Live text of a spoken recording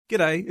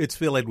G'day, it's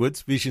Phil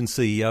Edwards, Vision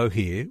CEO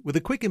here, with a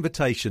quick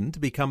invitation to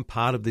become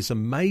part of this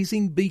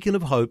amazing beacon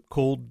of hope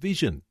called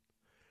Vision.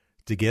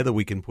 Together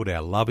we can put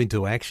our love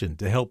into action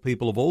to help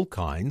people of all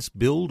kinds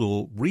build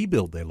or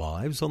rebuild their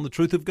lives on the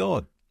truth of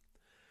God.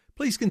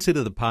 Please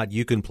consider the part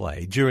you can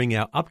play during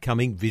our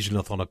upcoming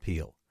Visionathon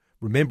appeal,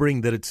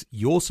 remembering that it's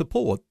your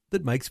support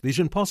that makes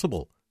Vision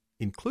possible,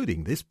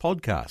 including this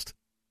podcast.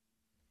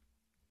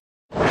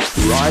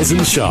 Rise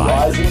and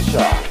Shine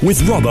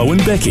with Robbo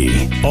and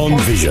Becky on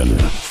Vision.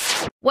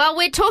 Well,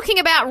 we're talking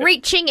about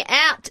reaching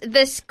out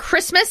this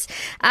Christmas,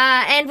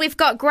 and we've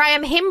got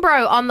Graham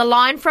Hembrow on the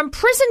line from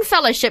Prison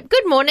Fellowship.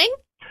 Good morning.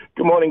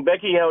 Good morning,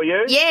 Becky. How are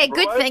you? Yeah,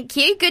 good, thank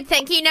you. Good,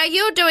 thank you. Now,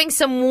 you're doing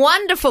some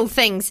wonderful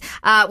things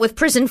with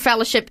Prison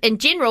Fellowship in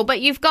general, but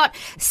you've got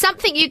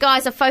something you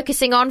guys are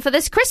focusing on for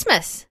this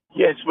Christmas.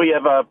 Yes, we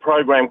have a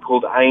program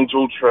called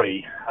Angel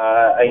Tree.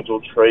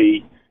 Angel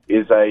Tree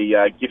is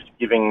a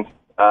gift-giving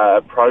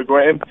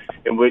program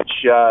in which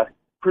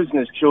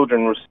prisoners'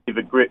 children receive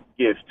a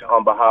gift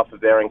on behalf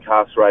of their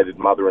incarcerated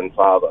mother and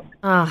father.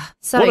 Ah,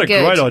 so what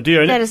good. What a great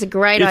idea. That is a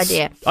great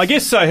idea. I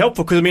guess so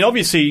helpful because,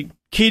 obviously,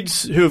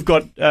 kids who have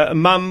got a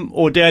mum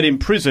or dad in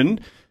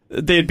prison,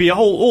 there'd be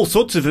all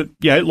sorts of,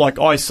 like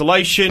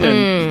isolation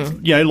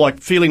and, like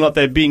feeling like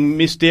they're being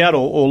missed out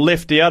or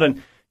left out.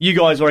 And you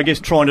guys are, I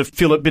guess, trying to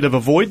fill a bit of a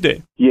void there.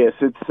 Yes,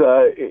 it's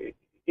a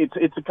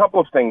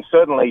couple of things.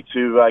 Certainly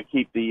to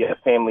keep the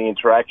family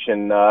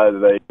interaction,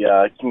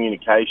 the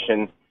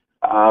communication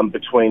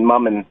between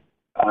mum and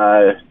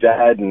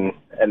dad and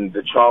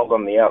the child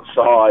on the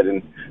outside,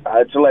 and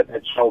to let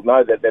that child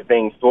know that they're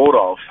being thought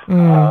of.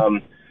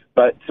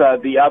 But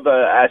the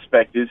other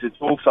aspect is it's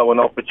also an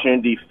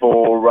opportunity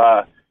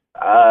for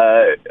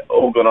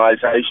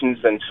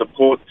organisations and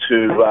support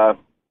to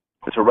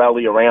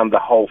rally around the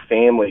whole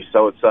family.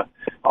 So it's a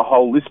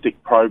holistic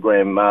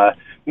program,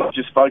 not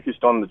just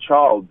focused on the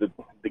child.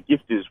 The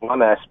gift is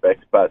one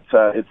aspect, but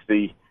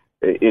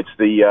it's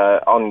the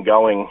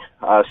ongoing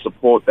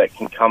support that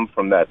can come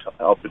from that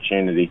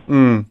opportunity.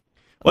 Well,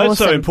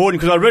 that's Awesome. so important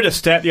because I read a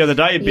stat the other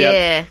day about,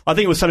 I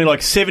think it was something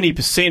like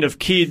 70% of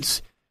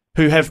kids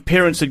who have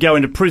parents that go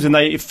into prison,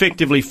 they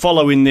effectively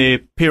follow in their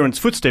parents'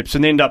 footsteps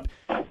and end up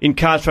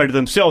incarcerated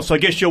themselves. So I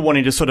guess you're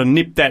wanting to sort of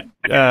nip that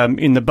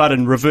in the bud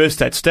and reverse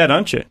that stat,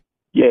 aren't you?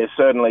 Yeah,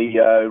 certainly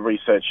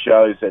research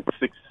shows that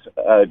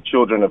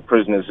children of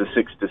prisoners are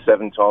 6 to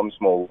 7 times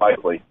more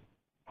likely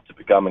to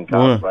become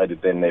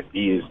incarcerated than their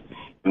peers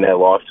in their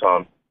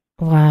lifetime.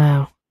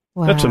 Wow.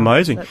 That's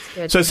amazing. That's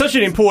good. So it's such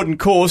an important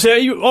cause.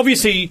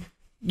 Obviously,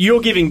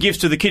 you're giving gifts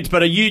to the kids,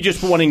 but are you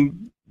just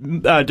wanting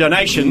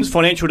donations,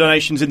 financial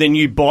donations, and then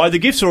you buy the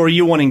gifts, or are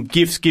you wanting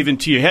gifts given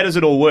to you? How does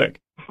it all work?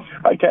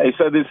 Okay,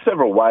 so there's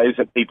several ways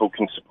that people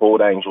can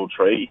support Angel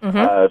Tree.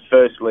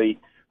 Firstly,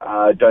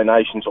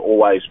 donations are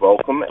always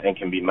welcome and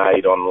can be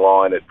made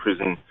online at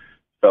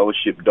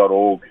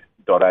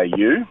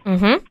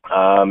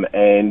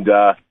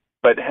prisonfellowship.org.au.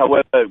 But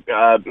however,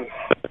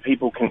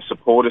 people can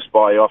support us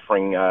by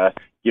offering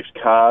gift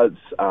cards,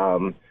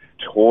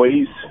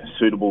 toys,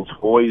 suitable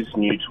toys,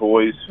 new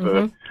toys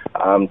for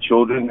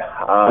children.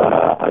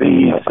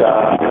 These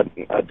are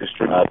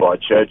distributed by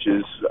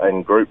churches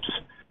and groups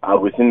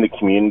within the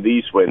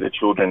communities where the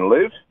children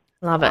live.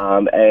 Love it.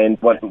 And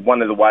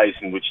one of the ways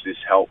in which this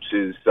helps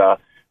is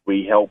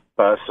we help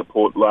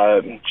support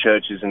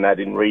churches and that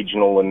in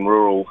regional and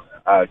rural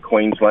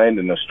Queensland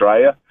and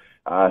Australia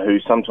who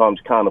sometimes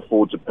can't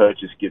afford to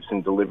purchase gifts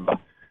and deliver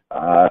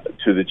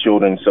to the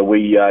children, so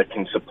we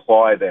can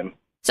supply them.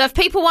 So if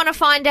people want to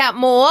find out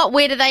more,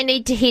 where do they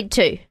need to head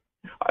to?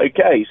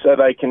 Okay, so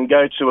they can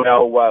go to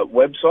our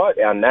website,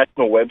 our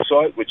national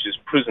website, which is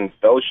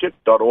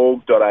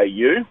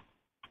prisonfellowship.org.au.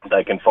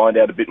 They can find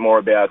out a bit more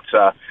about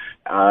us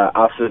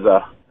as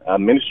a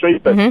ministry,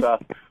 but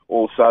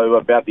also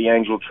about the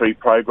Angel Tree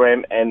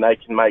program, and they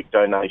can make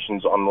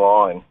donations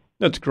online.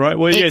 That's great.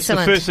 Well, yeah, it's the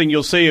Excellent. first thing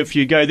you'll see if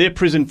you go there,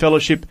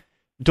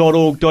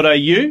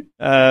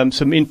 prisonfellowship.org.au,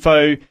 some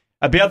info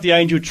about the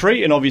Angel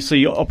Tree and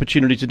obviously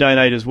opportunity to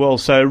donate as well.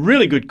 So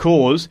really good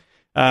cause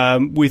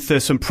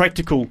with some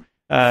practical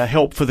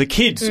help for the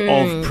kids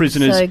of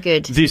prisoners so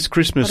good. this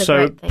Christmas. What a So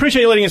great thing.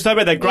 appreciate you letting us know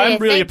about that, Graham. Yeah,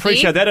 really thank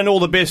appreciate you. that, and all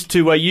the best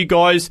to you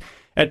guys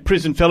at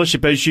Prison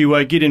Fellowship as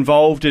you get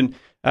involved and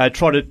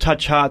try to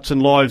touch hearts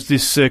and lives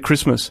this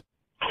Christmas.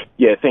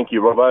 Yeah, thank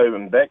you, Robbo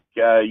and Beck.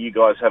 You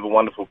guys have a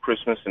wonderful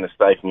Christmas and a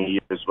safe New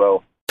Year as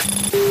well.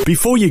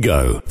 Before you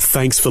go,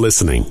 thanks for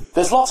listening.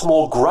 There's lots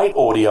more great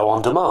audio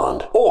on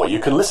demand, or you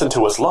can listen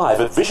to us live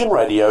at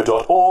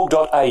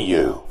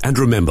visionradio.org.au. And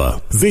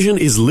remember, Vision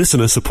is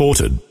listener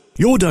supported.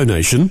 Your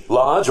donation,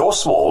 large or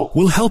small,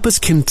 will help us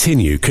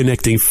continue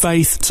connecting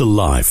faith to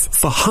life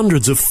for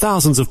hundreds of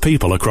thousands of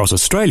people across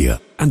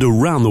Australia and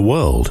around the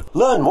world.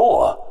 Learn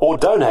more or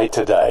donate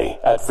today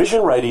at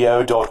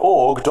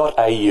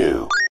visionradio.org.au.